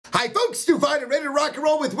Hi folks, Stu Feiner, ready to rock and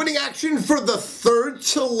roll with winning action for the third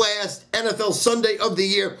to last NFL Sunday of the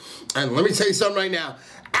year. And let me tell you something right now.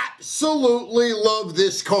 Absolutely love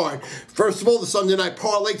this card. First of all, the Sunday night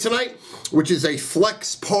parlay tonight, which is a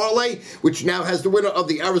flex parlay, which now has the winner of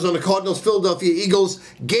the Arizona Cardinals, Philadelphia Eagles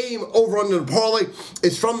game over under the parlay,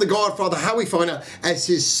 is from the Godfather Feiner as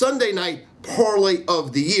his Sunday night parlay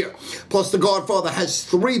of the year. Plus, the Godfather has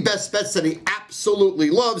three best bets that he absolutely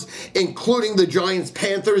loves, including the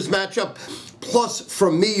Giants-Panthers matchup. Plus,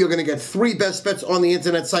 from me, you're going to get three best bets on the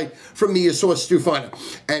internet site from me, your source, Stu Feiner.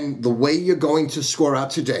 And the way you're going to score out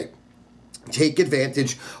today, take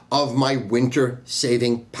advantage of my winter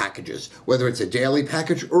saving packages, whether it's a daily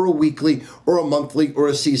package or a weekly or a monthly or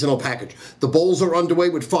a seasonal package. The bowls are underway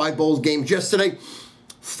with 5 bowl games yesterday.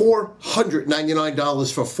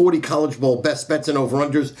 $499 for 40 College Bowl best bets and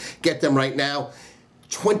over-unders. Get them right now.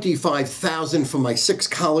 $25,000 for my 6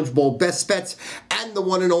 College Bowl best bets and the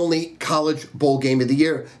one and only College Bowl game of the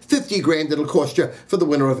year. $50,000 it'll cost you for the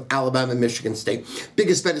winner of Alabama and Michigan State.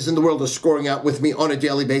 Biggest bettors in the world are scoring out with me on a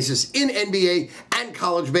daily basis in NBA and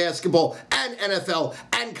college basketball and NFL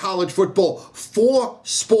and college football. 4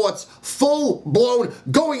 sports, full-blown,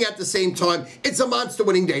 going at the same time. It's a monster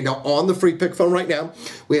winning day. Now, on the free pick phone right now,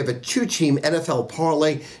 we have a 2-team NFL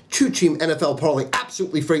parlay. 2-team NFL parlay,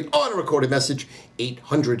 absolutely free on a recorded message.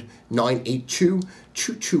 800-982-2211.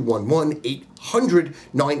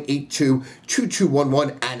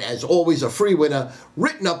 800-982-2211. And as always, a free winner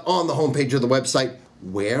written up on the homepage of the website.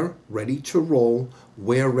 We're ready to roll.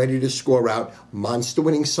 We're ready to score out. Monster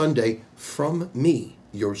winning Sunday from me,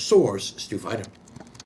 your source, Stu Feiner.